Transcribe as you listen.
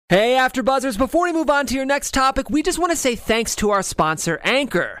Hey, AfterBuzzers, before we move on to your next topic, we just want to say thanks to our sponsor,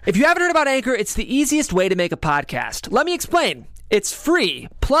 Anchor. If you haven't heard about Anchor, it's the easiest way to make a podcast. Let me explain. It's free.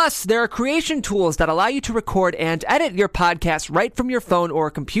 Plus, there are creation tools that allow you to record and edit your podcast right from your phone or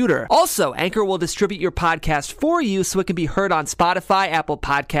computer. Also, Anchor will distribute your podcast for you so it can be heard on Spotify, Apple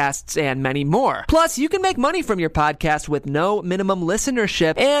Podcasts, and many more. Plus, you can make money from your podcast with no minimum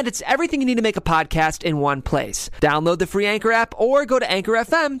listenership, and it's everything you need to make a podcast in one place. Download the free Anchor app or go to Anchor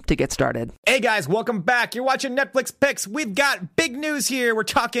FM to get started. Hey guys, welcome back. You're watching Netflix Picks. We've got big news here. We're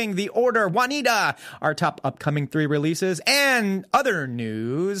talking The Order, Juanita, our top upcoming 3 releases, and other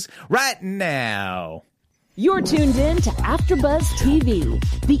news right now. You're tuned in to AfterBuzz TV,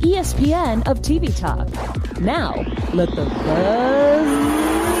 the ESPN of TV talk. Now, let the buzz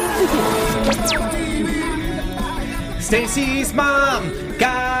begin. Stacy's mom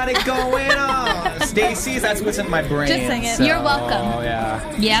got it going on. Stacy's, that's what's in my brain. Just sing it. So, You're welcome. Oh,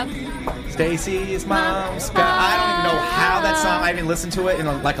 yeah. Yep. Stacy's mom's got... I don't even know how that song... I haven't listened to it in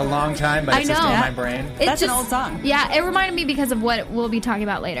a long time, but it's just in my brain. That's an old song. Yeah, it reminded me because of what we'll be talking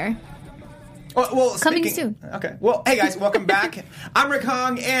about later. Well, coming soon. Okay. Well, hey guys, welcome back. I'm Rick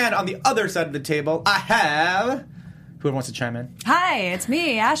Hong, and on the other side of the table, I have... Whoever wants to chime in? Hi, it's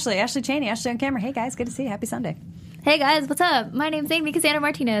me, Ashley Cheney, Ashley on camera. Hey guys, good to see you. Happy Sunday. Hey guys, what's up? My name's Amy Cassandra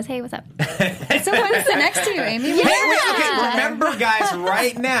Martinez. Hey, what's up? So what is it next to you, Amy? Yeah. Okay, remember guys,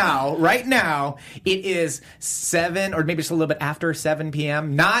 right now, it is 7, or maybe just a little bit after 7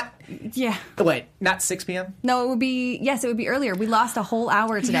 p.m. Not 6 p.m.? No, it would be earlier. We lost a whole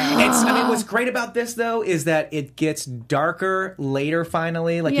hour today. What's great about this though is that it gets darker later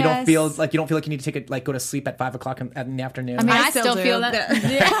finally. Like you don't feel like you need to go to sleep at 5 o'clock in the afternoon. I mean, I still feel that.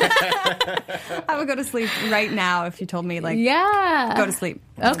 I would go to sleep right now if you told me go to sleep.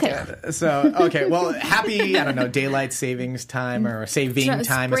 Okay. Well, happy, I don't know, daylight savings time or saving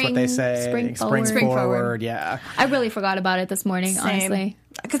time is what they say. Spring forward. Yeah. I really forgot about it this morning, honestly.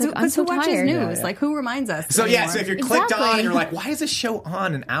 Because who watches news? Yeah. Like, who reminds us? So if you're clicked on and you're like, why is this show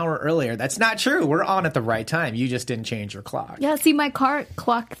on an hour earlier? That's not true. We're on at the right time. You just didn't change your clock. Yeah, see, my car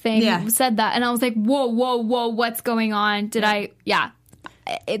clock thing said that, and I was like, whoa, what's going on? Things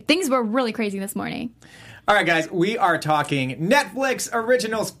were really crazy this morning. All right, guys, we are talking Netflix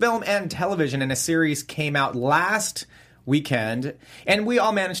originals, film and television, and a series came out last weekend, and we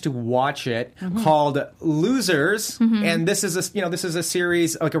all managed to watch it, called Losers. And this is a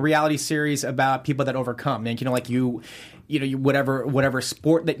series, like a reality series about people that overcome, and whatever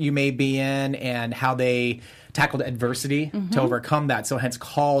sport that you may be in, and how they tackled adversity to overcome that. So hence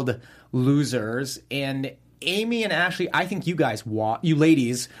called Losers. And Amy and Ashley, I think you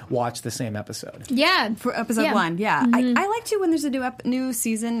ladies watched the same episode. Yeah, for episode 1. Yeah, I like to, when there's a new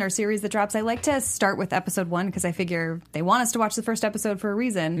season or series that drops, I like to start with episode 1 because I figure they want us to watch the first episode for a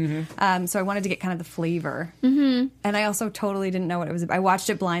reason. So I wanted to get kind of the flavor. And I also totally didn't know what it was. I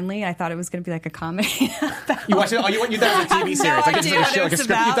watched it blindly. I thought it was going to be like a comedy. You watched it? You thought it was a TV series? Like a show, like a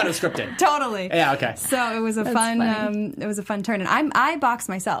script? You thought it was scripted? Totally. Yeah. Okay. So it was a fun. It was a fun turn, and I box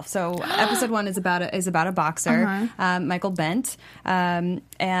myself. So episode 1 is about a boxer. Michael Bent,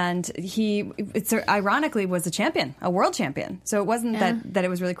 and he ironically was a world champion. So it wasn't that it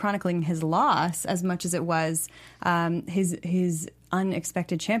was really chronicling his loss as much as it was his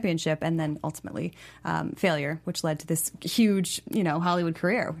unexpected championship, and then ultimately failure, which led to this huge Hollywood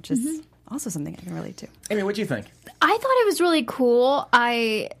career, which is also something I can relate to. Amy, what do you think? I thought it was really cool.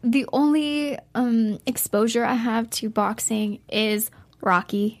 The only exposure I have to boxing is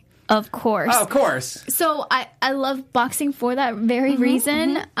Rocky. Of course. Oh, of course. So I love boxing for that very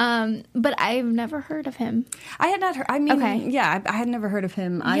reason, but I've never heard of him. I had not heard. I mean, I had never heard of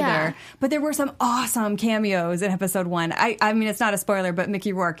him either. Yeah. But there were some awesome cameos in episode 1. I mean, it's not a spoiler, but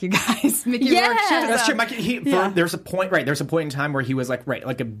Mickey Rourke, you guys. Rourke shows That's up. true. There's a point in time where he was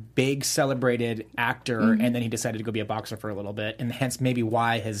like a big celebrated actor, and then he decided to go be a boxer for a little bit, and hence maybe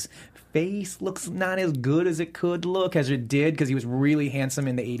why his face looks not as good as it could look as it did, because he was really handsome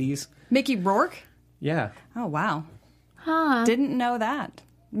in the 80s. Mickey Rourke? Yeah. Oh, wow. Huh. Didn't know that.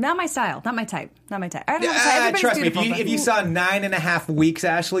 Not my style. Not my type. I don't know what type. Trust me, if you saw 9.5 Weeks,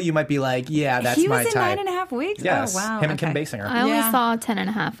 Ashley, you might be like, yeah, that's my type. He was in 9.5 Weeks? Yes. Oh, wow. Him and Kim Basinger. I only saw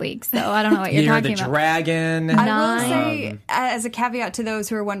 10.5 weeks, though. I don't know what you're talking about. Year the Dragon. I will say, as a caveat to those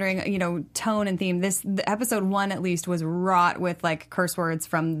who are wondering, tone and theme, the episode 1 at least was wrought with curse words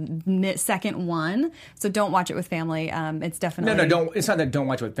from second 1. So don't watch it with family. It's definitely... No, don't. It's not that don't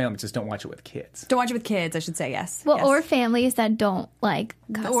watch it with family. It's just don't watch it with kids. Don't watch it with kids, I should say, yes. Well, yes. or families that don't like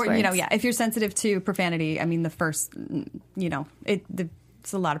cuss words. If you're sensitive to profanity, I mean, the first,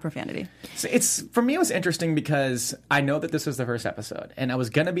 It's a lot of profanity. So for me, it was interesting because I know that this was the first episode, and I was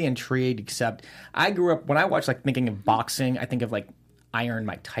gonna be intrigued. Except I grew up when I watched thinking of boxing, I think of Iron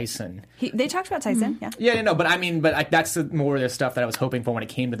Mike Tyson. They talked about Tyson, yeah. Yeah, no, but that's more of the stuff that I was hoping for when it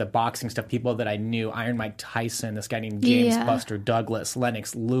came to the boxing stuff. People that I knew, Iron Mike Tyson, this guy named James Buster Douglas,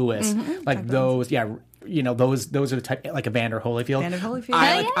 Lennox Lewis, those, those are the type, like Evander Holyfield.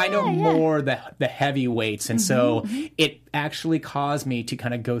 I know more the heavyweights, and so it actually caused me to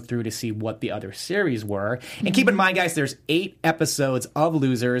kind of go through to see what the other series were. And keep in mind, guys, there's 8 episodes of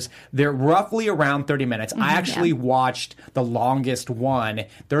Losers. They're roughly around 30 minutes. I actually watched the longest one,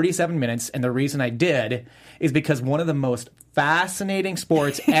 37 minutes, and the reason I did is because one of the most fascinating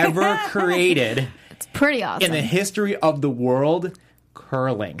sports ever created It's pretty awesome. in the history of the world,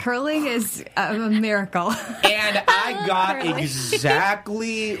 curling. Curling is a miracle. And I got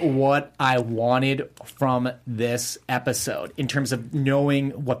exactly what I wanted from this episode in terms of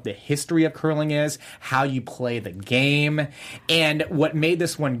knowing what the history of curling is, how you play the game. And what made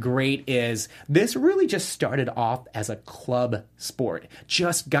this one great is this really just started off as a club sport.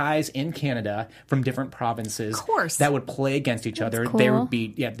 Just guys in Canada from different provinces that would play against each other. Cool.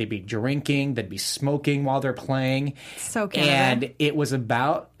 They'd be drinking, they'd be smoking while they're playing. So Canada. And it was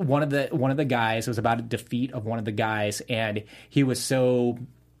about one of the guys. It was about a defeat of one of the guys, and he was so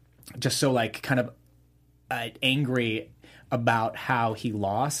kind of angry about how he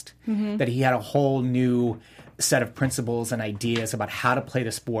lost that he had a whole new set of principles and ideas about how to play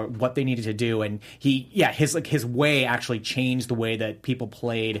the sport, what they needed to do, and his way actually changed the way that people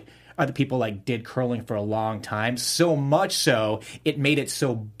played. Other people did curling for a long time, so much so it made it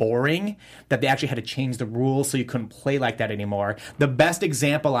so boring that they actually had to change the rules so you couldn't play like that anymore. The best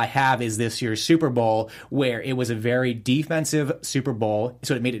example I have is this year's Super Bowl, where it was a very defensive Super Bowl,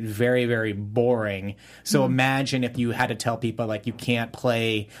 so it made it very, very boring. So imagine if you had to tell people you can't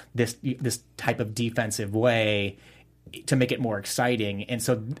play this type of defensive way to make it more exciting. And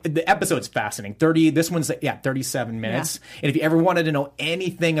so the episode's fascinating. This one's 37 minutes. Yeah. And if you ever wanted to know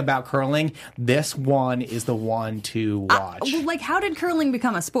anything about curling, this one is the one to watch. How did curling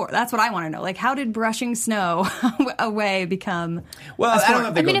become a sport? That's what I want to know. How did brushing snow away become a sport? I don't know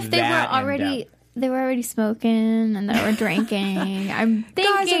if they go if they were already smoking and they were drinking, I'm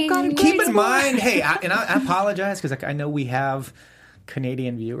thinking... Keep in mind, hey, I apologize because I know we have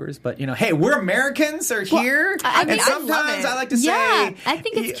Canadian viewers, but hey, we're Americans are here, and sometimes I like to say, I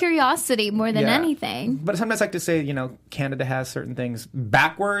think it's curiosity more than anything. But sometimes I like to say, Canada has certain things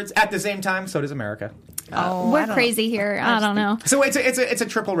backwards. At the same time, so does America. We're crazy here. I don't know. So it's a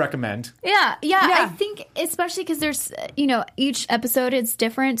triple recommend. Yeah. I think especially because there's each episode is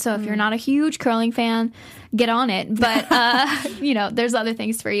different. So if you're not a huge curling fan, get on it. But there's other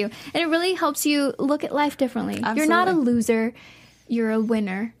things for you, and it really helps you look at life differently. Absolutely. You're not a loser. You're a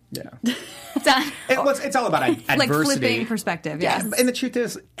winner. Yeah. It's all about adversity. Flipping perspective, yes. And the truth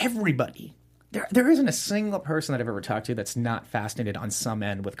is, everybody, there isn't a single person that I've ever talked to that's not fascinated on some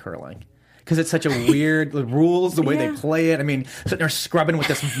end with curling. Because it's such a weird the rules, the way they play it. I mean, sitting there scrubbing with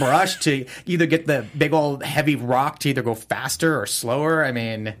this brush to either get the big old heavy rock to either go faster or slower. I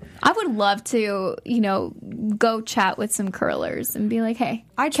mean, I would love to, go chat with some curlers and be like, "Hey,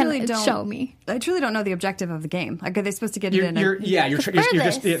 show me." I truly don't know the objective of the game. Are they supposed to get it in? You're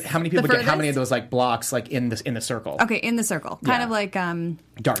just how many people get how many of those blocks in the circle? Okay, in the circle, kind of like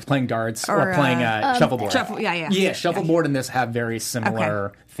playing darts or playing shuffleboard. Shuffleboard and this have very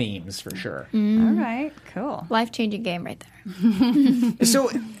similar themes for sure. All right, cool, life-changing game right there. So.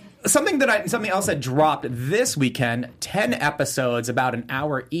 Something else that dropped this weekend, 10 episodes, about an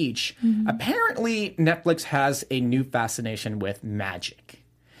hour each. Apparently, Netflix has a new fascination with magic.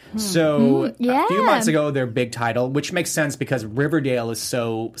 So a few months ago, their big title, which makes sense because Riverdale is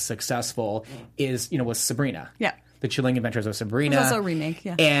so successful, was Sabrina. Yeah. The Chilling Adventures of Sabrina. It's also a remake,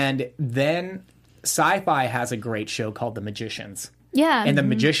 yeah. And then Sci-Fi has a great show called The Magicians. Yeah. And The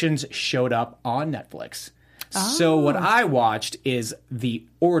Magicians showed up on Netflix. So what I watched is The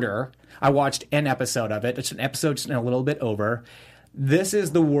Order. I watched an episode of it. It's an episode just a little bit over. This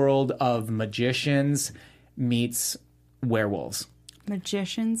is the world of magicians meets werewolves.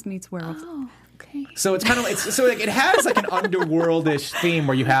 Magicians meets werewolves. Oh, okay. So it's kind of it has an underworldish theme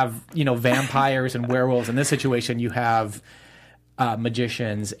where you have vampires and werewolves. In this situation, you have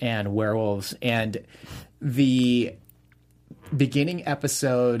magicians and werewolves, and the beginning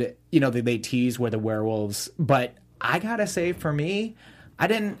episode, they tease where the werewolves, but I gotta say, for me, I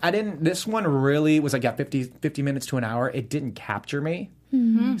didn't, this one really was 50 minutes to an hour. It didn't capture me.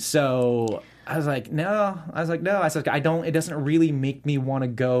 So I was like, no. It doesn't really make me want to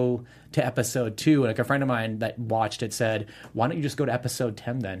go to episode 2. Like a friend of mine that watched it said, why don't you just go to episode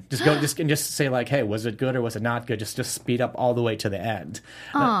 10 then? Just say like, hey, was it good or was it not good? Just speed up all the way to the end.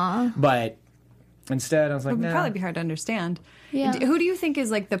 But instead I was like, It would nah. probably be hard to understand. Yeah. Who do you think is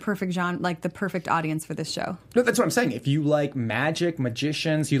like the perfect genre, like the perfect audience for this show? No, that's what I'm saying. If you like magic,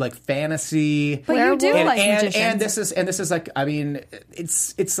 magicians, you like fantasy, But you do and, like and, magicians. and this is like, I mean,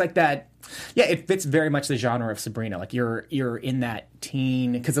 it's like that. Yeah, it fits very much the genre of Sabrina. Like you're in that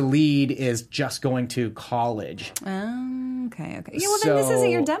teen, because the lead is just going to college. Okay. Yeah, well then this isn't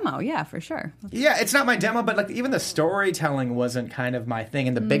your demo. Yeah, for sure. Yeah, it's not my demo, but like even the storytelling wasn't kind of my thing.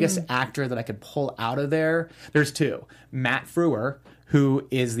 And the biggest actor that I could pull out of there's 2. Matt Frewer, who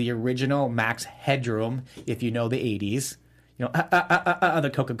is the original Max Headroom, if you know the 80s. You know,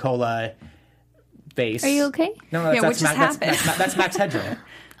 the Coca-Cola face. Are you okay? No, Yeah, what just happened? That's Max Headroom.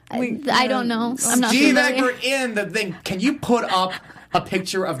 I don't know. I'm not Steve familiar. Egbert in the thing. Can you put up a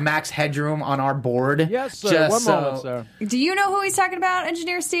picture of Max Headroom on our board? Yes, sir. One moment, sir. Do you know who he's talking about,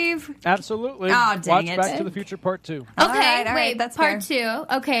 Engineer Steve? Absolutely. Oh, dang Watch it. Back to the Future Part 2. Okay, All right, wait. that's part 2.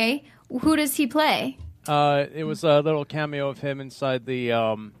 Okay, who does he play? It was a little cameo of him inside the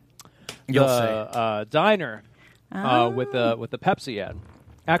diner with the Pepsi ad.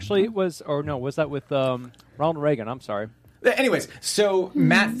 Actually, it was, or no, was that with Ronald Reagan? I'm sorry. Anyways, so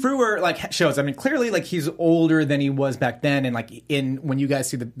Matt Frewer like shows. I mean, clearly, like he's older than he was back then, and like when you guys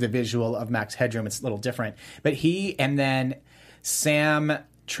see the visual of Max Headroom, it's a little different. But he and then Sam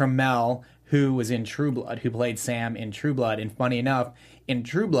Trammell, who was in True Blood, who played Sam in True Blood, and funny enough, in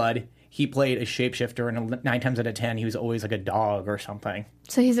True Blood, he played a shapeshifter, and 9 times out of 10, he was always like a dog or something.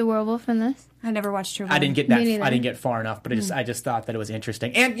 So he's a werewolf in this? I never watched True Blood. I didn't get Me that. neither. I didn't get far enough, but I just thought that it was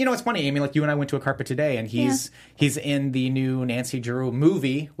interesting. And you know, it's funny, Amy. Like you and I went to a carpet today, and he's in the new Nancy Drew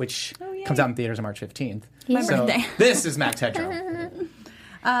movie, which comes out in theaters on March 15th. My So birthday. this is Max Headroom.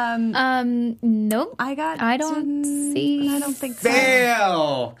 Nope. I don't see. I don't think so.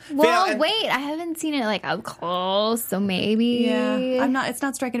 Fail. Well, Fail. wait. I haven't seen it like up close, so maybe. Yeah, I'm not. It's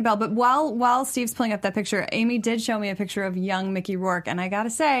not striking a bell. But while Steve's pulling up that picture, Amy did show me a picture of young Mickey Rourke, and I gotta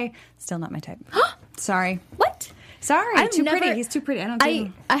say, still not my type. Sorry. What? Sorry. I've too never- pretty. He's too pretty. I don't.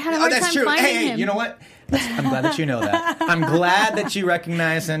 think I had a Oh, hard that's time true. finding Hey, him. you know what? I'm glad that you know that. I'm glad that you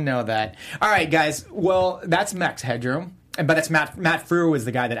recognize and know that. All right, guys. Well, that's Max Headroom, but that's Matt Frewer was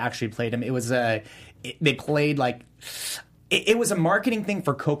the guy that actually played him. It was they played like. It was a marketing thing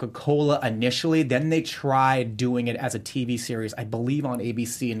for Coca-Cola initially. Then they tried doing it as a TV series, I believe on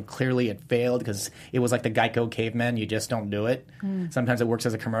ABC, and clearly it failed because it was like the Geico Cavemen. You just don't do it. Sometimes it works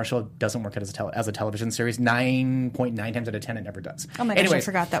as a commercial. It doesn't work as a television series. 9.9 times out of 10, it never does. Oh my gosh, I Anyways,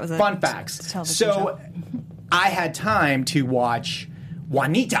 forgot that was a fun facts. television So show. I had time to watch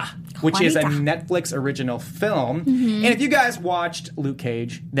Juanita, which is a Juanita. Netflix original film. And if you guys watched Luke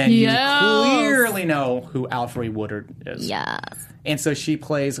Cage, then Yes. you clearly know who Alfre Woodard is. Yes. And so she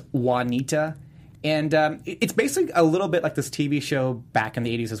plays Juanita. And it's basically a little bit like this TV show back in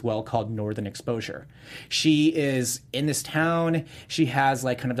the 80s as well called Northern Exposure. She is in this town. She has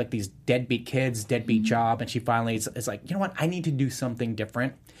like kind of like these deadbeat kids, deadbeat job. And she finally is like, you know what? I need to do something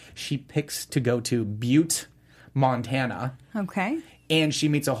different. She picks to go to Butte, Montana. Okay. And she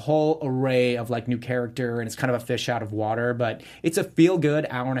meets a whole array of like new character, and it's kind of a fish out of water, but it's a feel-good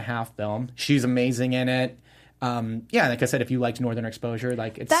hour-and-a-half film. She's amazing in it. Yeah, like I said, if you liked Northern Exposure,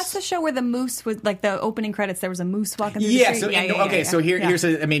 like it's That's the show where the moose was like the opening credits. There was a moose walking through yeah. the So street. okay, so here's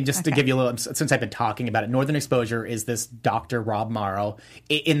Yeah. I mean, just to Okay. give you a little, since I've been talking about it, Northern Exposure is this Dr. Rob Morrow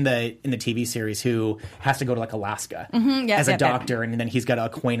in the TV series who has to go to like Alaska as a doctor, and then he's got to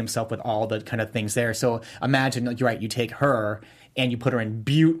acquaint himself with all the kind of things there. So imagine, like, you're right, you take her and you put her in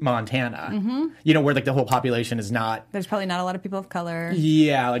Butte, Montana, you know, where like the whole population is not. There's probably not a lot of people of color.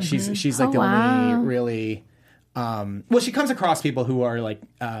 Yeah, like she's like Oh, the wow. only really. Well, she comes across people who are like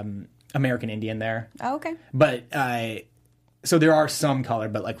American Indian there. Oh, okay. But so there are some color,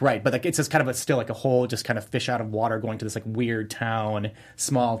 but like but like it's just kind of still like a whole just kind of fish out of water going to this like weird town,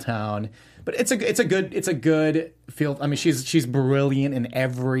 small town. But it's a good feel. I mean, she's brilliant in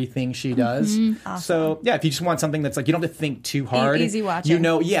everything she does. Awesome. So yeah, if you just want something that's like you don't have to think too hard, Easy watching. You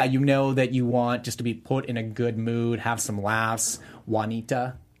know that you want just to be put in a good mood, have some laughs.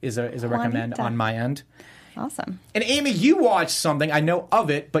 Juanita is a recommend Juanita. on my end. Awesome. And Amy, you watched something. I know of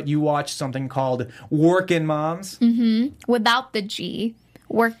it, but you watched something called Workin' Moms. Without the G.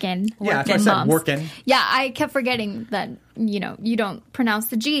 Working. Yeah, that's what I said, workin'. Yeah, I kept forgetting that, you don't pronounce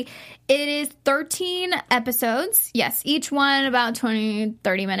the G. It is 13 episodes. Yes, each one about 20,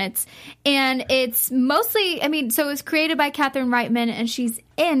 30 minutes. And it's mostly, so it was created by Catherine Reitman, and she's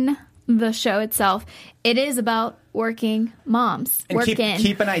in the show itself, it is about working moms. And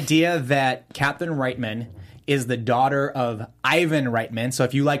keep an idea that Captain Reitman is the daughter of Ivan Reitman. So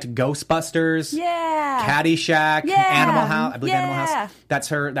if you liked Ghostbusters, Caddyshack, Animal House, I believe Animal House, that's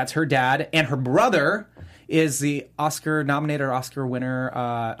her dad. And her brother is the Oscar-nominated or Oscar winner,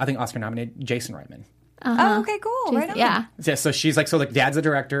 I think Oscar-nominated, Jason Reitman. Oh, okay, cool. Right on. Yeah. So she's like, dad's a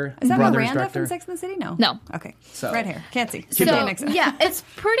director. Is that brother's Miranda director. from Sex and the City? No. Okay. So, red hair. Can't see. So, yeah, it's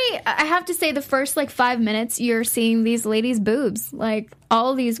pretty, I have to say the first 5 minutes, you're seeing these ladies' boobs,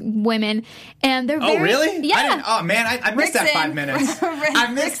 all these women, and they're very... Oh, really? Yeah. I missed that 5 minutes.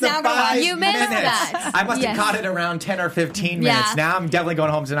 I missed the 5 minutes. You missed that. I must have caught it around 10 or 15 minutes. Yeah. Now I'm definitely going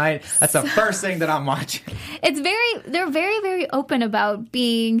home tonight. That's the first thing that I'm watching. They're very, very open about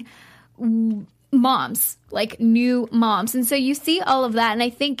being moms, new moms. And so you see all of that. And I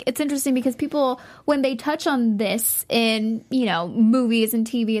think it's interesting because people, when they touch on this in, movies and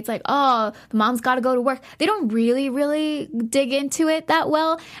TV, it's the mom's got to go to work. They don't really, really dig into it that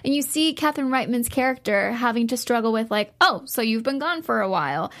well. And you see Catherine Reitman's character having to struggle with so you've been gone for a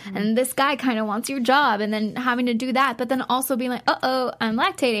while. Mm-hmm. And this guy kind of wants your job, and then having to do that. But then also being I'm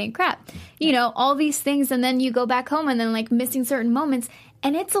lactating, crap. All these things. And then you go back home and then missing certain moments.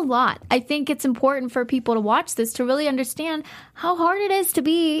 And it's a lot. I think it's important for people to watch this to really understand how hard it is to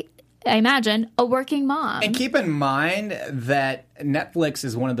be, I imagine, a working mom. And keep in mind that Netflix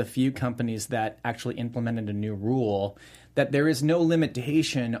is one of the few companies that actually implemented a new rule that there is no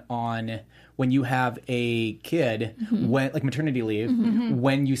limitation on when you have a kid, when maternity leave,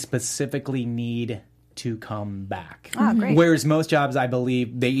 when you specifically need to come back. Oh, great. Whereas most jobs, I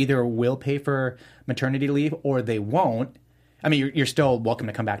believe, they either will pay for maternity leave or they won't. I mean, you're still welcome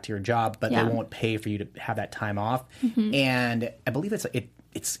to come back to your job, but they won't pay for you to have that time off. Mm-hmm. And I believe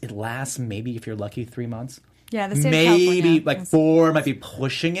it lasts maybe, if you're lucky, 3 months. Yeah, the state maybe of California. 4 might be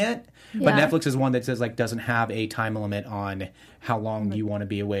pushing it. But Netflix is one that says doesn't have a time limit on how long you want to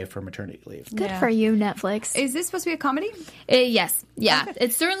be away for maternity leave. Good for you, Netflix. Is this supposed to be a comedy? Yes. Yeah. Okay.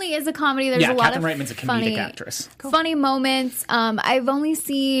 It certainly is a comedy. There's a lot Catherine of Reitman's a comedic actress. Funny moments. I've only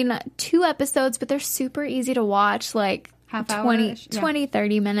seen 2 episodes, but they're super easy to watch, half 20,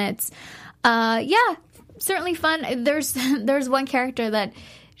 30 minutes. Certainly fun. There's one character that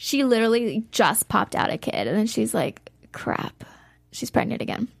she literally just popped out a kid, and then she's like, crap, she's pregnant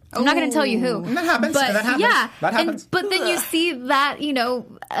again. I'm not going to tell you who. And that happens. But that happens. yeah. That happens. But then you see that,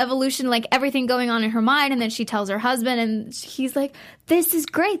 evolution, everything going on in her mind. And then she tells her husband, and he's like, this is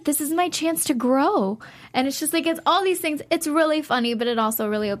great. This is my chance to grow. And it's just it's all these things. It's really funny, but it also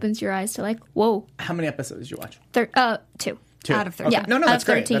really opens your eyes to whoa. How many episodes did you watch? 2. 2 out of 13. Yeah. No, that's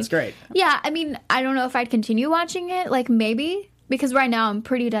great. 13. That's great. Yeah. I mean, I don't know if I'd continue watching it. Maybe. Because right now I'm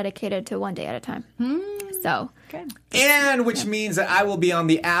pretty dedicated to one day at a time. So. Good. And which means that I will be on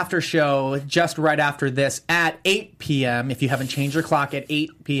the after show just right after this at 8 p.m. if you haven't changed your clock at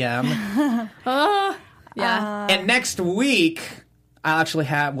 8 p.m. Yeah. And next week,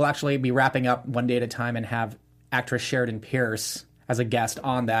 we'll actually be wrapping up One Day at a Time and have actress Sheridan Pierce as a guest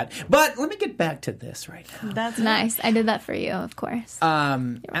on that. But let me get back to this right now. That's nice. I did that for you, of course.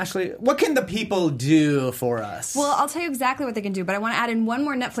 Ashley, what can the people do for us? Well, I'll tell you exactly what they can do, but I want to add in one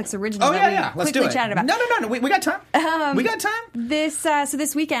more Netflix original Oh, that yeah. we Let's quickly do it. chatted about. No. We got time. We got time.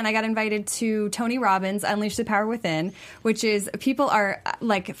 This weekend I got invited to Tony Robbins' Unleash the Power Within, which is people are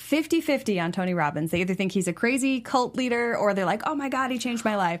 50-50 on Tony Robbins. They either think he's a crazy cult leader, or they're like, oh my God, he changed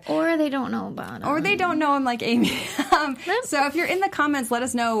my life. Or they don't know about him. Or they don't know him like Amy. So if you're in the comments, let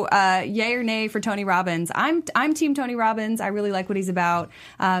us know yay or nay for Tony Robbins. I'm team Tony Robbins. I really like what he's about.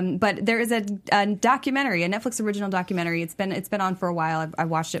 But there is a documentary, a Netflix original documentary. It's been on for a while. I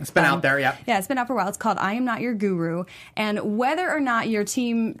watched it. It's been out there, yeah. Yeah, it's been out for a while. It's called I Am Not Your Guru. And whether or not you're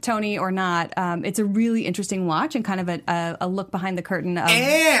team Tony or not, it's a really interesting watch and kind of a look behind the curtain of...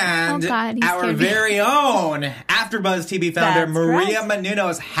 And our very own AfterBuzz TV founder, That's Maria correct.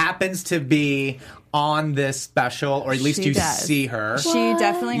 Menounos, happens to be on this special, or at least She you does. see her. She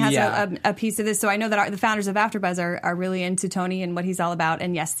definitely has Yeah. a piece of this. So I know that the founders of AfterBuzz are really into Tony and what he's all about.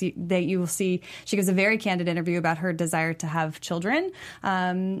 And yes, you will see she gives a very candid interview about her desire to have children.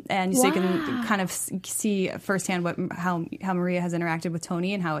 And so you can kind of see firsthand how Maria has interacted with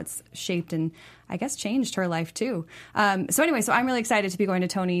Tony and how it's shaped and I guess changed her life too. So I'm really excited to be going to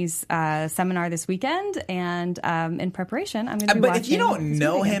Tony's seminar this weekend, and in preparation, I'm going to be watching. But if you don't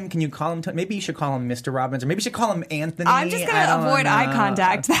know him, can you call him? Maybe you should call him Mr. Robbins, or maybe you should call him Anthony. I'm just going to avoid eye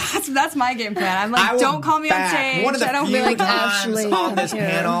contact. That's my game plan. I'm like, don't call me on stage. One of the I don't few be like times Ashley on this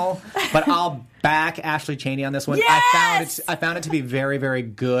panel, but I'll back Ashley Cheney on this one. Yes! I found it to be very, very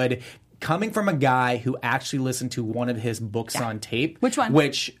good. coming from a guy who actually listened to one of his books on tape. Which one?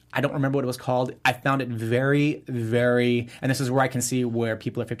 Which I don't remember what it was called. I found it very, very, and this is where I can see where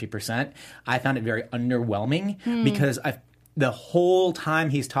people are 50%. I found it very underwhelming because the whole time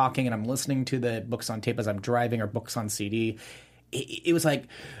he's talking and I'm listening to the books on tape as I'm driving or books on CD, it was like,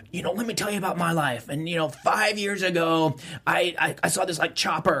 let me tell you about my life. And, 5 years ago, I saw this like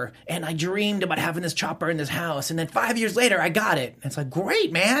chopper and I dreamed about having this chopper in this house. And then 5 years later, I got it. And it's like,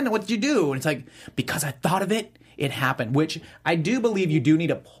 great, man. What did you do? And it's like, because I thought of it, it happened, which I do believe you do need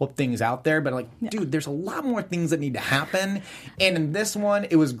to put things out there. But dude, there's a lot more things that need to happen. And in this one,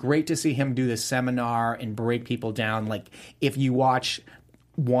 it was great to see him do this seminar and break people down. Like if you watch,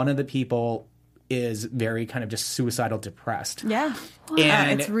 one of the people is very kind of just suicidal depressed. Yeah.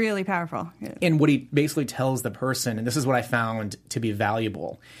 And it's really powerful. And what he basically tells the person, and this is what I found to be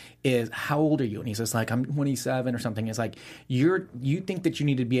valuable, is how old are you? And he says like, I'm 27 or something. It's like, you think that you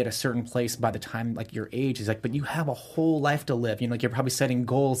need to be at a certain place by the time like your age. He's like, but you have a whole life to live. Like you're probably setting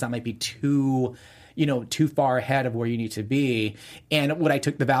goals that might be too far ahead of where you need to be. And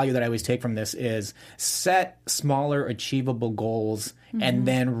the value that I always take from this is set smaller achievable goals and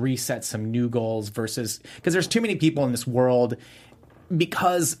then reset some new goals versus, because there's too many people in this world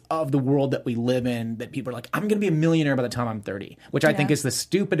because of the world that we live in that people are like, I'm going to be a millionaire by the time I'm 30, which I think is the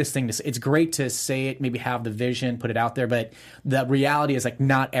stupidest thing to say. It's great to say it, maybe have the vision, put it out there, but the reality is like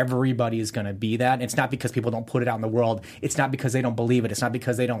not everybody is going to be that. It's not because people don't put it out in the world. It's not because they don't believe it. It's not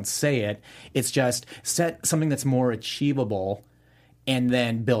because they don't say it. It's just set something that's more achievable and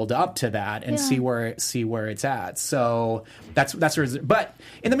then build up to that and see where it's at. So that's but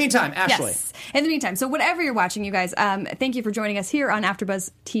in the meantime, Ashley. Yes. In the meantime, so whatever you're watching, you guys, thank you for joining us here on AfterBuzz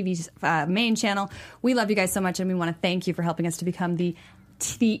TV's main channel. We love you guys so much, and we want to thank you for helping us to become the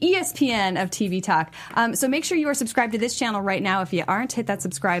ESPN of TV talk. So make sure you are subscribed to this channel right now. If you aren't, hit that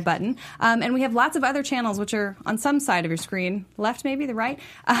subscribe button. And we have lots of other channels which are on some side of your screen, left maybe, the right,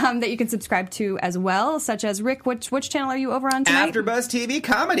 that you can subscribe to as well, such as Rick, which channel are you over on tonight? AfterBuzz TV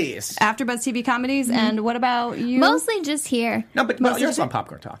Comedies. AfterBuzz TV Comedies. And what about you? Mostly just here. No, but you're also on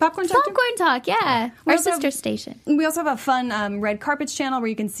Popcorn Talk. Popcorn Talk? Popcorn Talk, yeah. Our sister station. We also have a fun Red Carpets channel where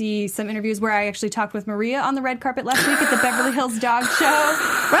you can see some interviews where I actually talked with Maria on the red carpet last week at the Beverly Hills Dog Show.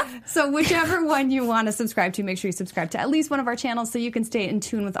 So whichever one you want to subscribe to, make sure you subscribe to at least one of our channels so you can stay in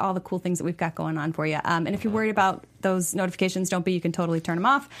tune with all the cool things that we've got going on for you. And if you're worried about those notifications, don't be. You can totally turn them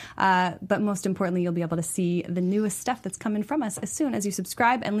off. But most importantly, you'll be able to see the newest stuff that's coming from us as soon as you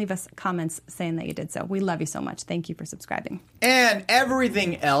subscribe and leave us comments saying that you did so. We love you so much. Thank you for subscribing. And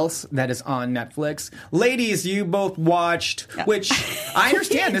everything else that is on Netflix. Ladies, you both watched, which I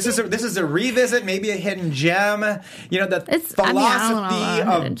understand. This is a revisit, maybe a hidden gem. The philosophy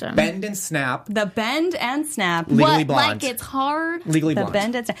of bend and snap. The bend and snap. Legally Blonde. Like it's hard? Legally Blonde. The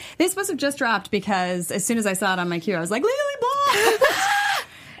bend and snap. This must have just dropped because as soon as I saw it on my queue, I was like, Legally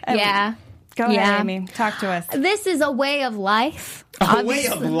Blonde! Yeah. Go ahead, Amy. Talk to us. This is a way of life. A way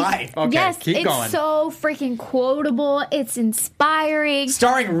of life. Okay, yes, keep going. It's so freaking quotable. It's inspiring.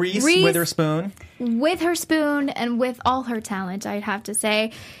 Starring Reese Witherspoon. With her spoon and with all her talent, I'd have to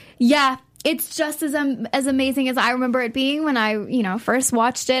say. Yeah. It's just as amazing as I remember it being when I, first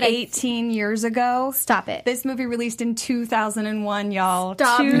watched it. 18 years ago. Stop it. This movie released in 2001, y'all.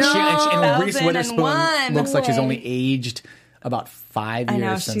 Stop. And Reese Witherspoon looks like she's only aged about 5 years. I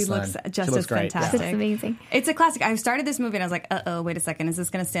know, since she looks then. just she looks as great. fantastic. It's amazing. It's a classic. I started this movie and I was like, wait a second. Is this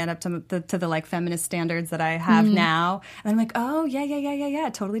going to stand up to the like feminist standards that I have now? And I'm like, oh, yeah.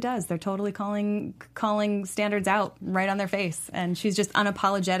 It totally does. They're totally calling standards out right on their face. And she's just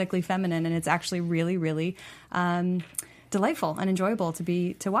unapologetically feminine. And it's actually really, really delightful and enjoyable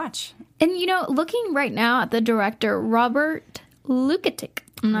to watch. And, looking right now at the director, Robert Luketic.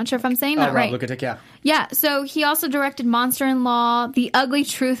 I'm not sure if I'm saying that right. Rob Luketic, yeah. Yeah, so he also directed Monster-in-Law, The Ugly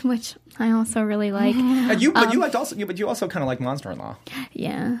Truth, which I also really like. You also kind of like Monster-in-Law.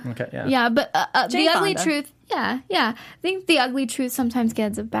 Yeah. Okay, yeah. Yeah, but The Ugly Fonda. Truth, yeah. I think The Ugly Truth sometimes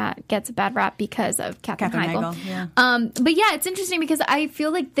gets a bad rap because of Katherine Heigl. Yeah. But yeah, it's interesting because I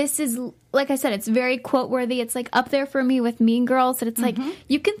feel like this is, like I said, it's very quote-worthy. It's like up there for me with Mean Girls. And it's like,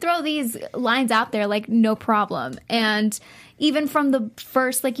 you can throw these lines out there like no problem. And even from the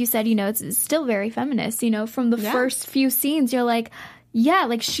first, like you said, it's still very feminist. From the first few scenes, you're like, yeah,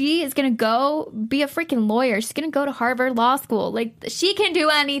 like she is going to go be a freaking lawyer. She's going to go to Harvard Law School. Like she can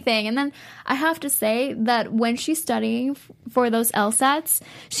do anything. And then I have to say that when she's studying for those LSATs,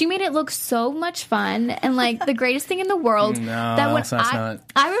 she made it look so much fun and like the greatest thing in the world. No,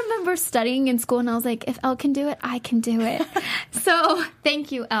 I remember studying in school and I was like, if Elle can do it, I can do it. So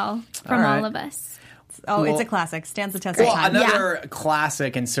thank you, Elle, from all of us. Oh, it's a classic. Stands the test of Well, time. another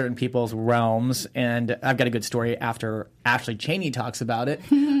classic in certain people's realms, and I've got a good story after Ashley Cheney talks about it.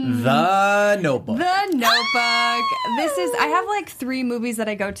 The Notebook. The Notebook. I have like 3 movies that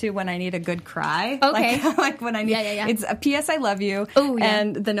I go to when I need a good cry. Okay. Like when I need, Yeah. it's a P.S. I Love You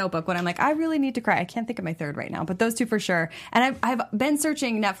and The Notebook when I'm like, I really need to cry. I can't think of my third right now, but those 2 for sure. And I've been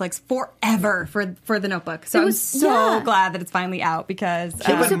searching Netflix forever for The Notebook. So I'm so glad that it's finally out because Keep in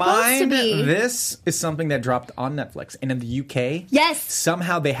supposed to mind, be. this is something that dropped on Netflix, and in the UK, Yes.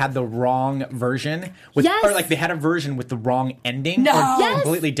 somehow they had the wrong version, Yes. or like they had a version with the wrong ending, No. or Yes.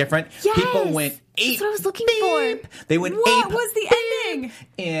 completely different. Yes. People went ape. That's what I was looking beep. for. They went what ape. was the ending?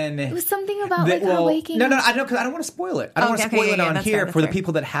 In It was something about like her waking. No, I don't. Because I don't want to spoil it. I don't want to Okay, spoil it yeah, on that's here fair, that's for the fair.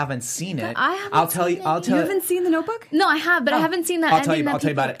 people that haven't seen it. I haven't I'll tell seen you. it. I'll tell You you. haven't seen The Notebook? No, I have, but I haven't seen that. I'll tell ending you. that I'll tell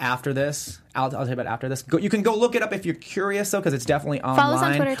you about people- it after this. I'll tell you about it after this. You can go look it up if you're curious, though, because it's definitely online. Follow us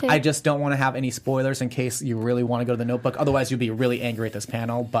on Twitter, too. I just don't want to have any spoilers in case you really want to go to The Notebook. Otherwise, you'll be really angry at this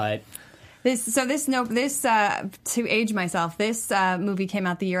panel. But To age myself, this movie came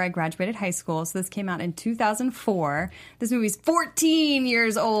out the year I graduated high school. So this came out in 2004. This movie's 14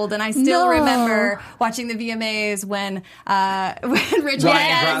 years old, and I still remember watching the VMAs when Rachel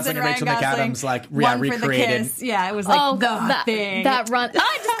McAdams and Ryan Rachel Gosling McAdams won for the recreated. kiss. Yeah, it was like the thing. That run. Oh,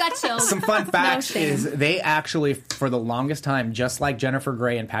 I just got chills. Some fun facts shame. is they actually, for the longest time, just like Jennifer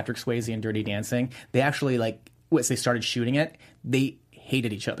Grey and Patrick Swayze in Dirty Dancing, they actually, once they started shooting it, they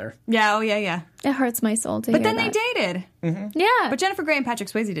hated each other. Yeah, yeah. It hurts my soul to But hear then that. they dated. Yeah. But Jennifer Grey and Patrick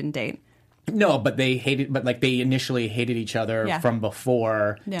Swayze didn't date. No, but they initially hated each other from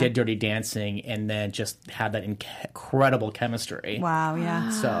before, did Dirty Dancing, and then just had that incredible chemistry. Wow, yeah.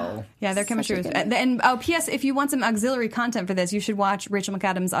 So, yeah, their chemistry was. a good And P.S. If you want some auxiliary content for this, you should watch Rachel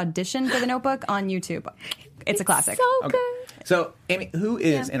McAdams' audition for The Notebook on YouTube. It's a classic. So good. So Amy, who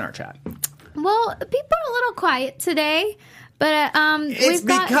is in our chat? Well, people are a little quiet today, but It's we've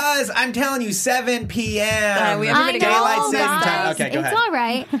got. because I'm telling you, 7 p.m. We I everybody know, Daylight saving guys. time. Okay, go it's ahead. all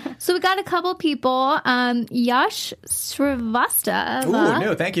right. So we got a couple people. Yash Srivastava. Ooh,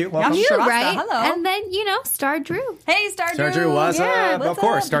 no, thank you. Welcome. Yash. You, Srivastava, right? hello. And then, Star Drew. Hey, Star Drew. Star Drew, what's Yeah, up? what's Of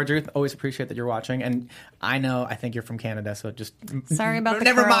course, up? Star Drew. Always appreciate that you're watching. And I think you're from Canada, so just Sorry about the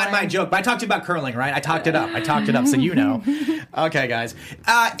never mind curling. my joke. But I talked to you about curling, right? I talked it up, so you know. Okay, guys.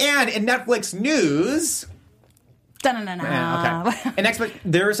 And in Netflix news. Da-na-na-na. Yeah, okay. And next,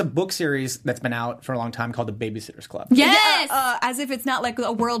 there's a book series that's been out for a long time called The Babysitter's Club. Yes. As if it's not like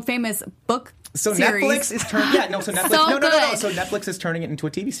a world famous book So series. Netflix is turning. Yeah, no. So Netflix. So no. good. So Netflix is turning it into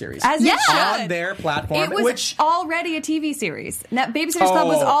a TV series As Yeah. it should. on their platform, It was which already a TV series. Babysitter's Club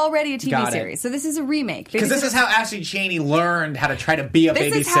was already a TV got it. series. So this is a remake. because this is how Ashley Cheney learned how to try to be a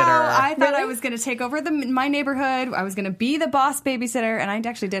This babysitter. is how I thought Really? I was going to take over my neighborhood. I was going to be the boss babysitter, and I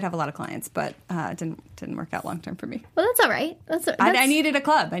actually did have a lot of clients, but it didn't work out long term for me. Well, that's all right. That's I needed a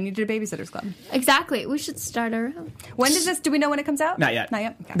club. I needed a babysitters club. exactly. We should start our own. When does this? Do we know when it comes out? Not yet. Not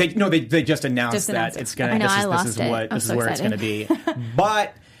yet. Okay. They just announced Just announced that it. it's gonna. I know, this I is, lost this is it. what I'm this so is where it's excited. going to be.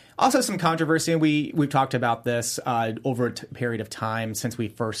 But also some controversy, and we've talked about this over a period of time since we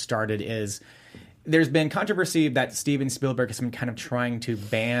first started. Is there's been controversy that Steven Spielberg has been kind of trying to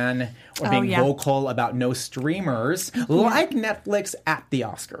ban or being yeah. vocal about no streamers like Netflix at the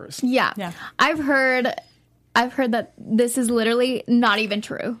Oscars. Yeah. Yeah. I've heard that this is literally not even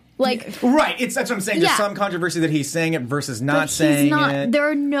true. Like, Right, that's what I'm saying. There's Yeah. some controversy that he's saying it versus not but saying he's not. it. There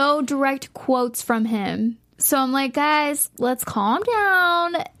are no direct quotes from him. So I'm like, guys, let's calm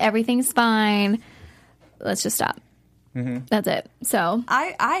down. Everything's fine. Let's just stop. Mm-hmm. That's it. So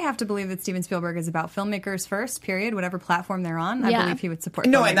I have to believe that Steven Spielberg is about filmmakers first. Period. Whatever platform they're on, I Yeah. believe he would support.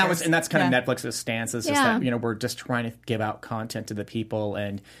 No, filmmakers. and that's kind Yeah. of Netflix's stance is just Yeah. that we're just trying to give out content to the people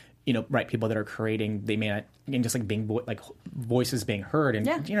and people that are creating they may not and just like being voices being heard and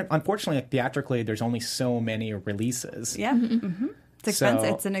Yeah. unfortunately theatrically there's only so many releases. Yeah. Mm-hmm. It's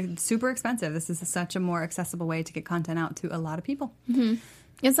expensive. So- It's super expensive. This is such a more accessible way to get content out to a lot of people.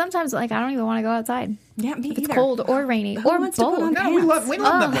 and sometimes like I don't even want to go outside. Yeah, me If it's either. cold or rainy Who or wants to put both. on No, we love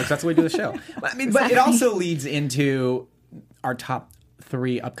Netflix. That's why we do the show. I mean, but it also leads into our top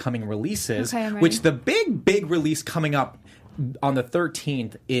 3 upcoming releases, Okay, I'm ready. which the big release coming up on the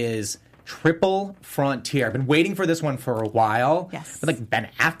 13th is Triple Frontier. I've been waiting for this one for a while. Yes. But like Ben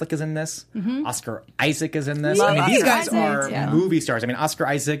Affleck is in this. Oscar Isaac is in this. Love I mean, these Oscar guys Isaac, are yeah. movie stars. I mean, Oscar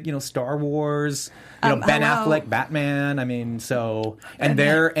Isaac, Star Wars, Ben hello. Affleck, Batman. I mean, so and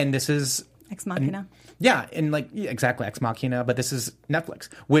this is Ex Machina. yeah, and exactly Ex Machina, but this is Netflix,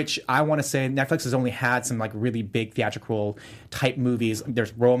 which I want to say Netflix has only had some really big theatrical type movies.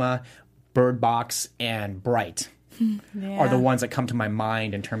 There's Roma, Bird Box, and Bright. are the ones that come to my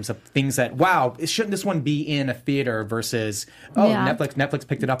mind in terms of things that, wow, shouldn't this one be in a theater versus, Netflix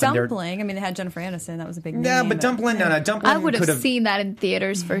picked it up. Dumpling. I mean, they had Jennifer Aniston. That was a big name. Yeah, but Dumpling, no, Dumpling I would have seen that in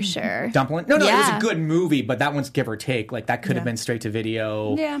theaters for sure. Dumpling? No, it was a good movie, but that one's give or take. Like, that could have been straight to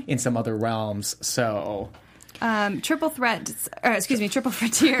video in some other realms, so... Triple Frontier.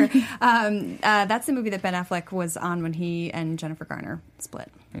 That's the movie that Ben Affleck was on when he and Jennifer Garner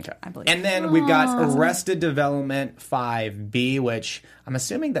split. Okay. I believe. And then we've got Arrested Development 5B, which I'm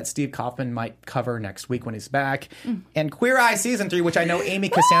assuming that Steve Kaufman might cover next week when he's back. And Queer Eye Season 3, which I know Amy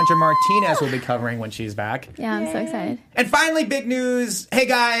Cassandra Martinez will be covering when she's back. Yeah, I'm so excited. And finally, big news. Hey,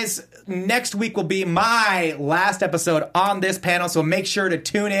 guys, next week will be my last episode on this panel, so make sure to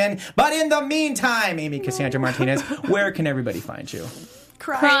tune in. But in the meantime, Amy Cassandra Martinez, where can everybody find you?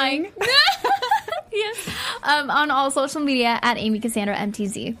 Crying. Yes. On all social media at Amy Cassandra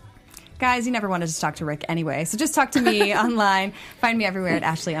MTZ. Guys, you never wanted to talk to Rick anyway, so just talk to me online. Find me everywhere at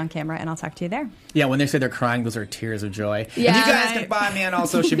Ashley on Camera, and I'll talk to you there. Yeah, when they say they're crying, those are tears of joy. Yeah, and you guys can find me on all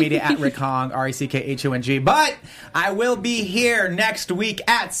social media at Rick Hong, RECKHONG. But I will be here next week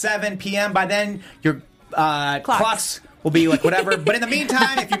at 7 p.m. By then, your clocks will be like whatever. But in the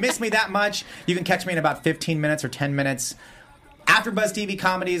meantime, if you miss me that much, you can catch me in about 15 minutes or 10 minutes. AfterBuzz TV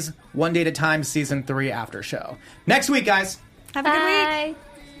Comedies, One Day at a Time, Season 3 after show. Next week, guys. Have a good week.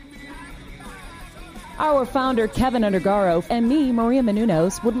 Our founder, Kevin Undergaro, and me, Maria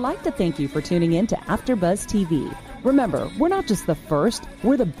Menounos, would like to thank you for tuning in to AfterBuzz TV. Remember, we're not just the first,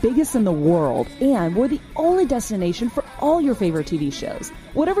 we're the biggest in the world, and we're the only destination for all your favorite TV shows.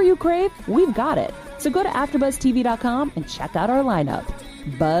 Whatever you crave, we've got it. So go to AfterBuzzTV.com and check out our lineup.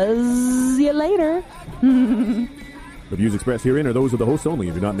 Buzz you later. The views expressed herein are those of the hosts only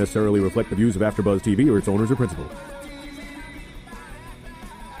and do not necessarily reflect the views of AfterBuzz TV or its owners or principals.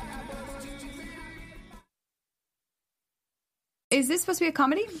 Is this supposed to be a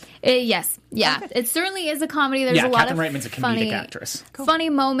comedy? Yes. Yeah. Okay. It certainly is a comedy. There's a lot Catherine of Reitman's a comedic actress. Funny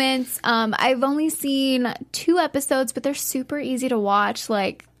moments. I've only seen 2 episodes, but they're super easy to watch,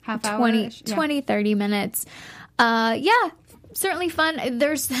 like Half hour 20, 30 minutes. Certainly fun.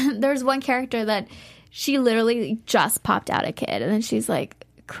 There's one character that she literally just popped out a kid, and then she's like,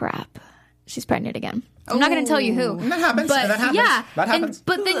 crap, she's pregnant again. I'm not going to tell you who. That happens. But that happens. yeah, that happens.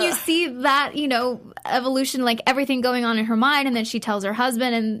 But then you see that, evolution, like everything going on in her mind, and then she tells her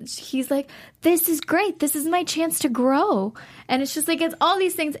husband, and he's like, this is great. This is my chance to grow. And it's just like, it's all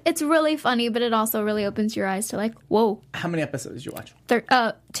these things. It's really funny, but it also really opens your eyes to like, whoa. How many episodes did you watch? 2.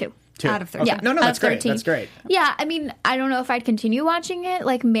 2. Out of 13. Yeah. No, that's great. That's great. Yeah, I mean, I don't know if I'd continue watching it.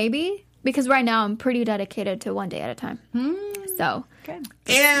 Like, maybe. Because right now I'm pretty dedicated to One Day at a Time. So. Good.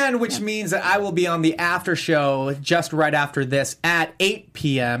 And which means that I will be on the after show just right after this at 8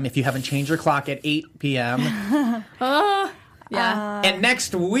 p.m. if you haven't changed your clock at 8 p.m. Yeah. And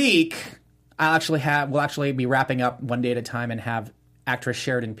next week, we'll actually be wrapping up One Day at a Time and have actress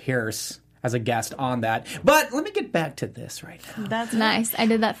Sheridan Pierce as a guest on that. But let me get back to this right now. That's nice. I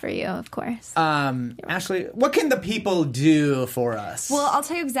did that for you, of course. Ashley, what can the people do for us? Well, I'll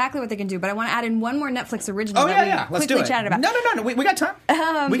tell you exactly what they can do, but I want to add in one more Netflix original let's do it. Chatted about. No, we got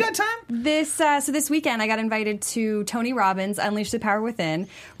time. We got time. This weekend I got invited to Tony Robbins' Unleash the Power Within,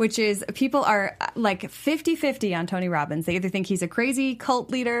 which is, people are like 50-50 on Tony Robbins. They either think he's a crazy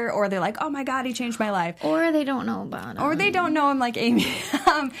cult leader, or they're like, oh my God, he changed my life. Or they don't know about him. Or they don't know him like Amy.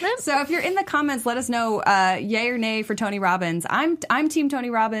 So if you're in the comments, let us know yay or nay for Tony Robbins. I'm team Tony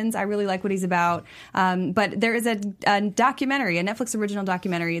Robbins. I really like what he's about. But there is a documentary, a Netflix original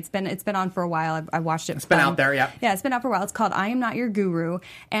documentary. It's been on for a while. I watched it. It's been out there, yeah. Yeah, it's been out for a while. It's called I Am Not Your Guru.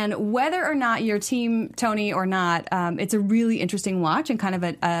 And whether or not you're team Tony or not, it's a really interesting watch and kind of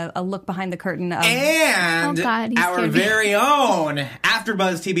a look behind the curtain of our very own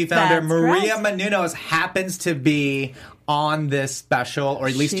AfterBuzz TV founder, That's Maria correct. Menounos, happens to be on this special, or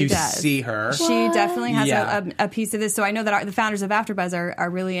at least She you does. see her. She definitely has Yeah. a piece of this. So I know that the founders of AfterBuzz are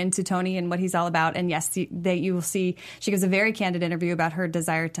really into Tony and what he's all about. And yes, you will see she gives a very candid interview about her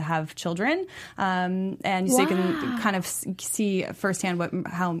desire to have children. So you can kind of see firsthand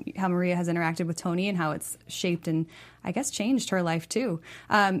how Maria has interacted with Tony and how it's shaped and I guess changed her life too.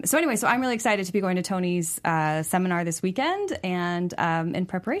 So I'm really excited to be going to Tony's seminar this weekend, and in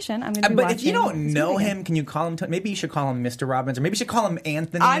preparation, I'm going to be watching. But if you don't know him, can you call him Tony? Maybe you should call him Mr. Robbins, or maybe you should call him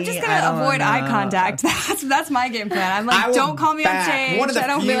Anthony. I'm just going to avoid eye contact. That's my game plan. I'm like, don't call me on stage. One of the I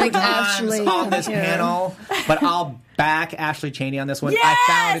don't few be like times Ashley on this panel, but I'll back Ashley Chaney on this one.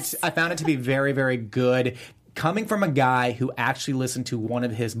 Yes! I found it to be very, very good. coming from a guy who actually listened to one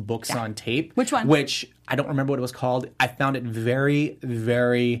of his books on tape. Which one? Which I don't remember what it was called. I found it very,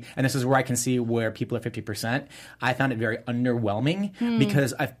 very, and this is where I can see where people are 50%. I found it very underwhelming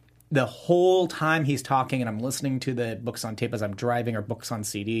because the whole time he's talking and I'm listening to the books on tape as I'm driving or books on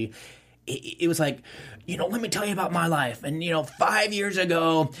CD, it was like, let me tell you about my life. And, 5 years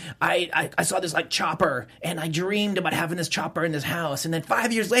ago, I saw this like chopper and I dreamed about having this chopper in this house. And then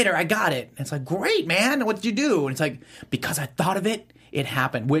 5 years later, I got it. And it's like, great, man. What did you do? And it's like, because I thought of it, it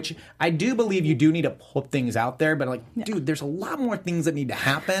happened, which I do believe you do need to put things out there. But dude, there's a lot more things that need to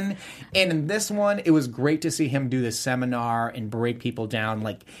happen. And in this one, it was great to see him do this seminar and break people down.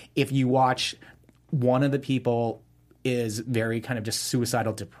 Like if you watch, one of the people is very kind of just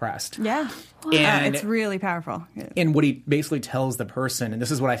suicidal depressed. Yeah. And it's really powerful. And what he basically tells the person, and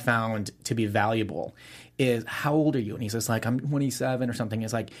this is what I found to be valuable, is how old are you? And he says like, I'm 27 or something.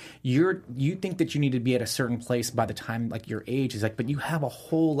 It's like, you think that you need to be at a certain place by the time like your age. He's like, but you have a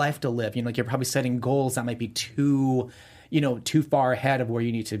whole life to live. Like you're probably setting goals that might be too far ahead of where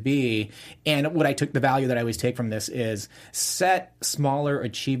you need to be. And what I took, the value that I always take from this is set smaller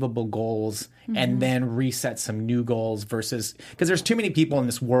achievable goals and then reset some new goals versus, because there's too many people in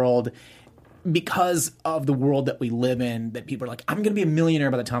this world because of the world that we live in that people are like, I'm going to be a millionaire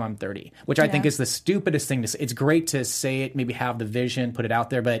by the time I'm 30, which I think is the stupidest thing to say. It's great to say it, maybe have the vision, put it out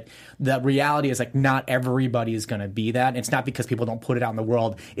there, but the reality is like not everybody is going to be that. And it's not because people don't put it out in the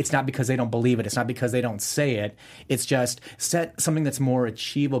world. It's not because they don't believe it. It's not because they don't say it. It's just set something that's more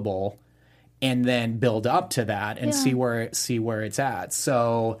achievable and then build up to that and see where it's at.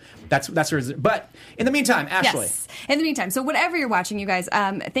 So that's but in the meantime, Ashley. Yes. In the meantime, so whatever you're watching, you guys,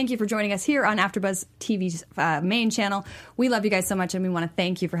 thank you for joining us here on AfterBuzz TV's main channel. We love you guys so much, and we want to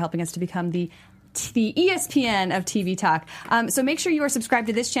thank you for helping us to become the ESPN of TV talk. So make sure you are subscribed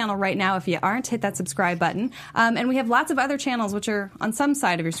to this channel right now. If you aren't, hit that subscribe button. And we have lots of other channels which are on some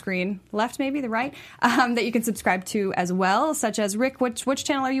side of your screen, left maybe, the right, that you can subscribe to as well, such as Rick, which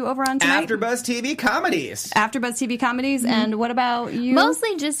channel are you over on tonight? AfterBuzz TV Comedies. AfterBuzz TV Comedies. And what about you?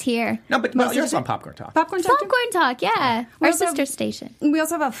 Mostly just here. No, but you're also on Popcorn Talk. Popcorn Talk? Popcorn Talk, yeah. Our sister station. We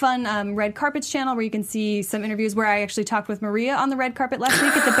also have a fun Red Carpets channel where you can see some interviews where I actually talked with Maria on the red carpet last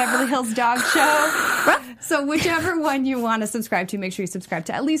week at the Beverly Hills Dog Show. So whichever one you want to subscribe to, make sure you subscribe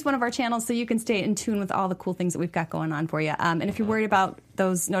to at least one of our channels so you can stay in tune with all the cool things that we've got going on for you. And if you're worried about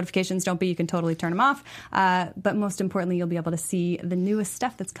those notifications, don't be. You can totally turn them off. But most importantly, you'll be able to see the newest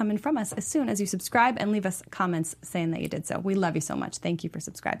stuff that's coming from us as soon as you subscribe and leave us comments saying that you did so. We love you so much. Thank you for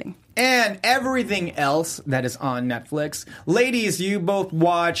subscribing. And everything else that is on Netflix. Ladies, you both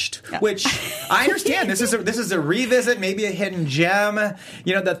watched, which I understand. This is a revisit, maybe a hidden gem.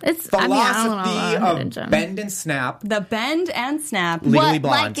 The philosophy of bend and snap. The bend and snap. Legally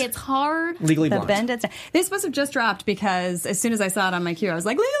Blonde. Like it's hard? Legally The Blonde. bend and snap. This must have just dropped because as soon as I saw it on my queue, I was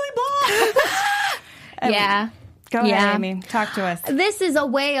like, Legally Blonde! Yeah. Go ahead, Amy. Talk to us. This is a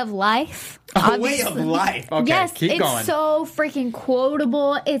way of life. A way of life. Okay, yes, keep going. It's so freaking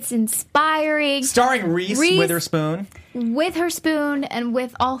quotable. It's inspiring. Starring Reese Witherspoon. With her spoon and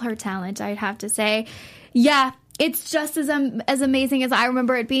with all her talent, I'd have to say. Yeah, it's just as amazing as I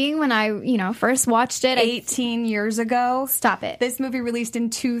remember it being when I, first watched it. 18 years ago. Stop it. This movie released in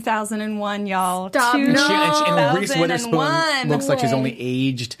 2001, y'all. Stop. And Reese Witherspoon looks like she's only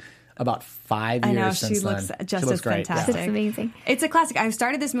aged about 5 years since she looks then. just she looks as great. fantastic. It's amazing. It's a classic. I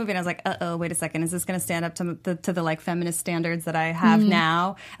started this movie and I was like, uh-oh, wait a second. Is this going to stand up to the like feminist standards that I have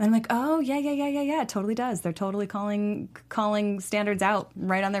now? And I'm like, oh, yeah. It totally does. They're totally calling standards out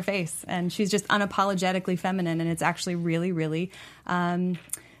right on their face. And she's just unapologetically feminine. And it's actually really, really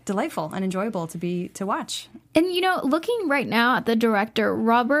delightful and enjoyable to watch. And, looking right now at the director,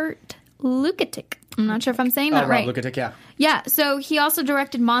 Robert Lukatic. I'm not sure if I'm saying that right. Rob Lukatic, yeah. Yeah, so he also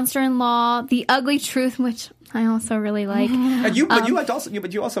directed Monster-in-Law, The Ugly Truth, which I also really like. But you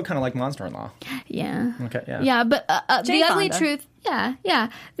also kind of like Monster-in-Law. Yeah. Okay, yeah. Yeah, but The Ugly Fonda. Truth, yeah. I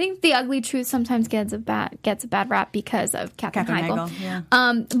think The Ugly Truth sometimes gets a bad rap because of Katherine Heigl. Yeah.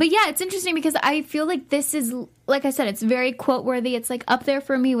 But yeah, it's interesting because I feel like this is, like I said, it's very quote-worthy. It's like up there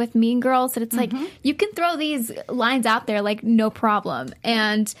for me with Mean Girls. And it's like, you can throw these lines out there like no problem.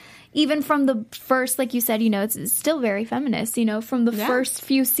 And even from the first, like you said, it's still very feminist. From the first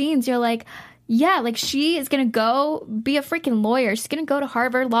few scenes, you're like, yeah, like she is going to go be a freaking lawyer. She's going to go to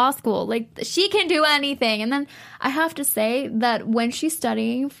Harvard Law School. Like she can do anything. And then I have to say that when she's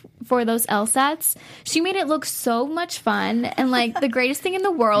studying for those LSATs, she made it look so much fun and like the greatest thing in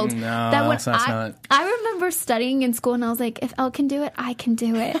the world. No, that's not. I remember studying in school and I was like, if Elle can do it, I can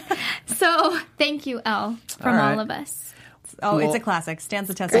do it. So thank you, Elle, from all of us. It's a classic. Stands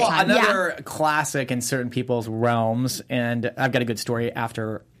the test of time. Another classic in certain people's realms, and I've got a good story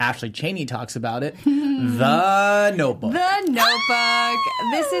after Ashley Cheney talks about it. The Notebook. The Notebook.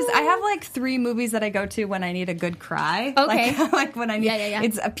 I have like 3 movies that I go to when I need a good cry. Okay. Like when I need,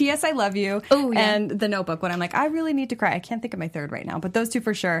 it's a P.S. I Love You and The Notebook when I'm like, I really need to cry. I can't think of my third right now, but those 2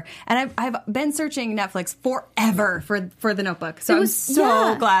 for sure. And I've been searching Netflix forever for The Notebook. So I'm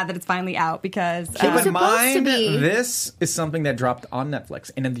so glad that it's finally out because keep in mind, this is something that dropped on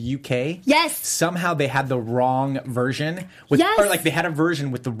Netflix. And in the UK, somehow they had the wrong version. Or like they had a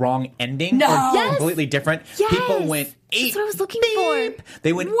version with the wrong ending or completely different. People went ape. That's what I was looking for.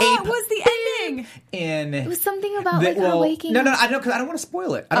 They went ape. What was the ending? It was something about her waking up. No, I know, because I don't want to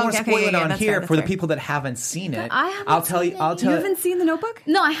spoil it. I don't want to spoil it on here for the people that haven't seen it. I'll tell you. You haven't seen The Notebook?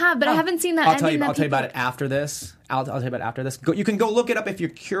 No, I have, but I haven't seen that ending. I'll tell you about it after this. I'll tell you about it after this. You can go look it up if you're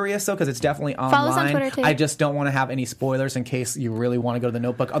curious, though, because it's definitely online. Follow us on Twitter, too. I just don't want to have any spoilers in case you really want to go to The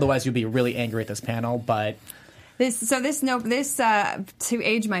Notebook. Otherwise, you'll be really angry at this panel, but... To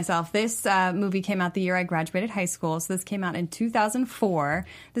age myself, this movie came out the year I graduated high school. So this came out in 2004.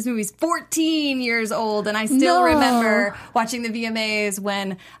 This movie's 14 years old, and I still remember watching the VMAs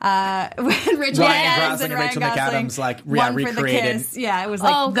when Rachel McAdams and Rachel McAdams won recreated. For the kiss. Yeah, it was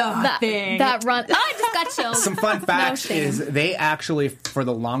like the thing. That run. Oh, I just got chills. Some fun facts is they actually, for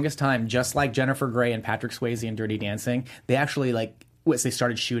the longest time, just like Jennifer Grey and Patrick Swayze in Dirty Dancing, they actually once they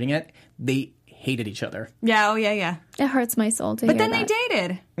started shooting it, they hated each other. Yeah, yeah. It hurts my soul to hear that. But then they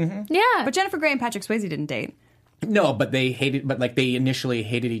dated. Mm-hmm. Yeah. But Jennifer Grey and Patrick Swayze didn't date. No, but they initially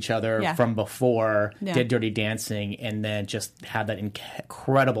hated each other from before, did Dirty Dancing, and then just had that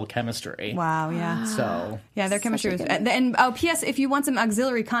incredible chemistry. Wow, yeah. So... Yeah, their chemistry was... And P.S., if you want some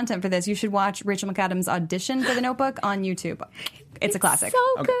auxiliary content for this, you should watch Rachel McAdams' audition for The Notebook on YouTube. It's a classic.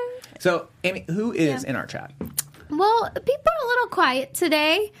 So good. So, Amy, who is in our chat? Well, people are a little quiet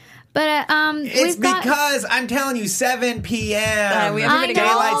today. But it's because I'm telling you, 7 p.m. We have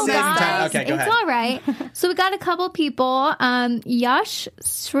daylight saving time. Okay, go ahead. It's all right. So we got a couple people. Yash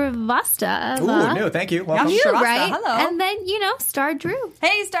Srivastava. Ooh, no, thank you. Welcome. You, right? Hello. And then Star Drew.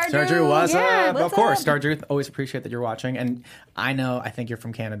 Hey, Star Drew. Star Drew, what's up? Of course, Star Drew. Always appreciate that you're watching. And I think you're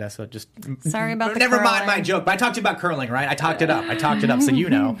from Canada, so just sorry about the never curling. mind my joke. But I talked to you about curling, right? I talked it up, so you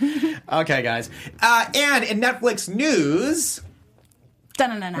know. Okay, guys. And in Netflix news.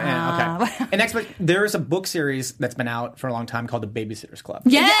 Okay. And there's a book series that's been out for a long time called The Babysitter's Club.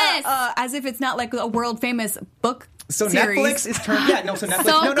 Yes, as if it's not like a world famous book. So series. Netflix is turning. Yeah, no. So Netflix.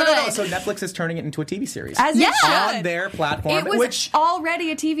 No. So Netflix is turning it into a TV series, as it should, on their platform. It was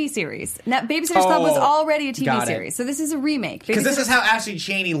already a TV series. Babysitter's Club was already a TV series. So this is a remake. Because this is how Ashley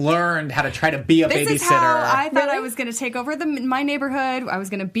Cheney learned how to try to be a babysitter. This is how I thought I was going to take over my neighborhood. I was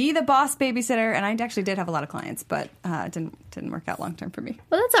going to be the boss babysitter, and I actually did have a lot of clients, but it didn't work out long term for me.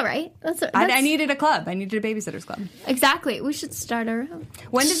 Well, that's all right. I needed a club. I needed a babysitters club. Exactly. We should start our own.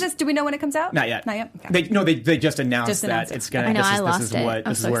 When does this? Do we know when it comes out? Not yet. Okay. They just announced that it's going to.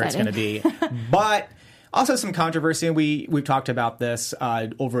 This is where it's going to be. But also some controversy, and we've talked about this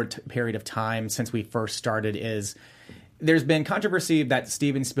over a period of time since we first started. There's been controversy that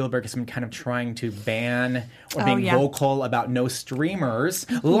Steven Spielberg has been kind of trying to ban or being vocal about no streamers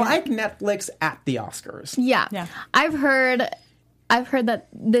like Netflix at the Oscars. Yeah. I've heard that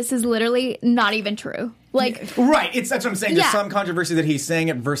this is literally not even true. Right, that's what I'm saying. There's some controversy that he's saying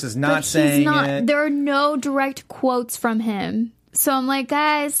it versus not saying it. There are no direct quotes from him. So I'm like,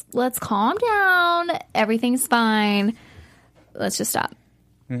 guys, let's calm down. Everything's fine. Let's just stop.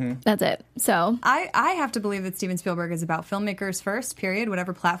 Mm-hmm. That's it. So I have to believe that Steven Spielberg is about filmmakers first, period.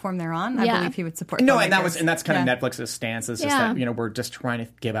 Whatever platform they're on, I believe he would support. No, and that's kind of Netflix's stance. Is just that we're just trying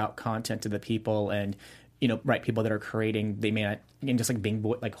to give out content to the people, and people that are creating, they may not, just like being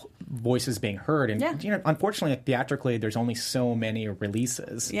voices being heard, and unfortunately, theatrically, there's only so many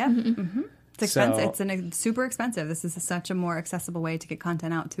releases. Yeah. Mm-hmm. It's expensive. It's super expensive. This is such a more accessible way to get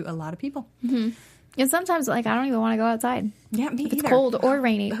content out to a lot of people. Mm-hmm. And sometimes, I don't even want to go outside. Yeah, me either. It's cold or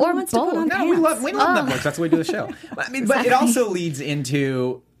rainy or both. No, we love Netflix. That's the way we do the show. But it also leads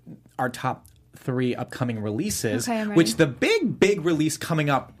into our top 3 upcoming releases, which the big release coming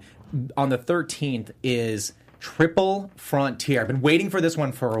up on the 13th is Triple Frontier. I've been waiting for this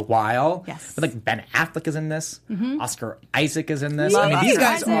one for a while. Yes. But Ben Affleck is in this. Mm-hmm. Oscar Isaac is in this. Love these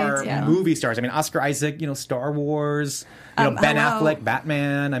guys are movie stars. Oscar Isaac, Star Wars, Ben Affleck,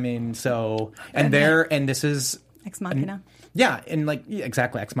 Batman. And this is Ex Machina.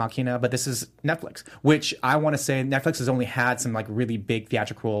 Exactly, Ex Machina, but this is Netflix, which I want to say Netflix has only had some really big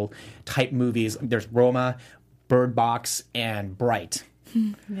theatrical type movies. There's Roma, Bird Box, and Bright.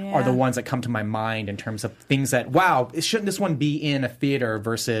 are the ones that come to my mind in terms of things that, wow, shouldn't this one be in a theater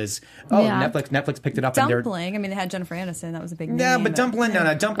versus, Netflix picked it up. Dumpling. I mean, they had Jennifer Aniston. That was a big name. Yeah, but Dumpling,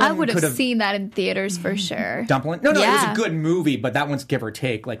 Dumpling I would have seen that in theaters for sure. Dumpling? No, it was a good movie, but that one's give or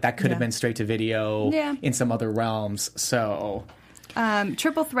take. Like, that could have been straight to video in some other realms, so...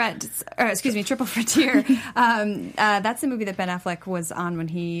 Triple Frontier. That's the movie that Ben Affleck was on when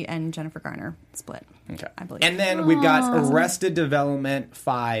he and Jennifer Garner split. Okay. I believe. And then we've got Arrested Development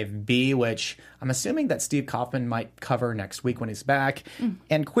 5B, which I'm assuming that Steve Kaufman might cover next week when he's back.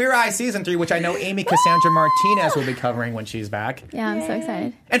 And Queer Eye Season 3, which I know Amy Cassandra Martinez will be covering when she's back. Yeah, I'm so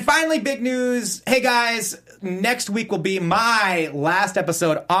excited. And finally, big news. Hey, guys, next week will be my last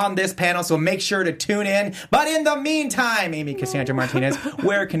episode on this panel, so make sure to tune in. But in the meantime, Amy Cassandra Martinez,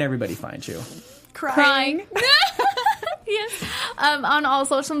 where can everybody find you? Crying. Yes. On all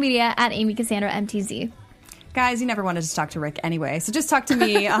social media at Amy Cassandra MTZ. Guys, you never wanted to talk to Rick anyway, so just talk to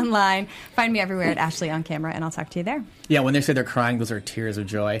me online. Find me everywhere at Ashley on Camera, and I'll talk to you there. Yeah, when they say they're crying, those are tears of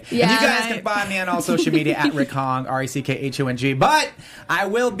joy. Yeah, and you guys can find me on all social media at Rick Hong, RECKHONG. But I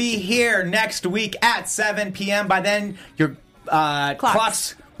will be here next week at 7 p.m. By then, your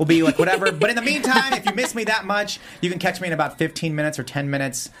clocks will be like whatever. But in the meantime, if you miss me that much, you can catch me in about 15 minutes or 10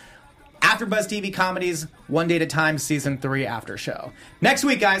 minutes. AfterBuzz TV Comedies, One Day at a Time, Season 3 after show. Next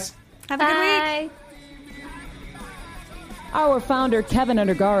week, guys. Have a good week. Our founder, Kevin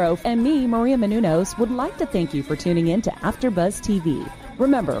Undergaro, and me, Maria Menounos, would like to thank you for tuning in to AfterBuzz TV.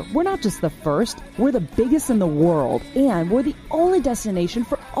 Remember, we're not just the first, we're the biggest in the world, and we're the only destination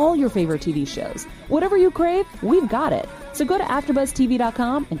for all your favorite TV shows. Whatever you crave, we've got it. So go to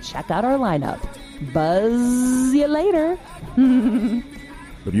AfterBuzzTV.com and check out our lineup. Buzz you later.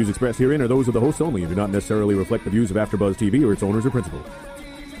 The views expressed herein are those of the hosts only and do not necessarily reflect the views of AfterBuzz TV or its owners or principals.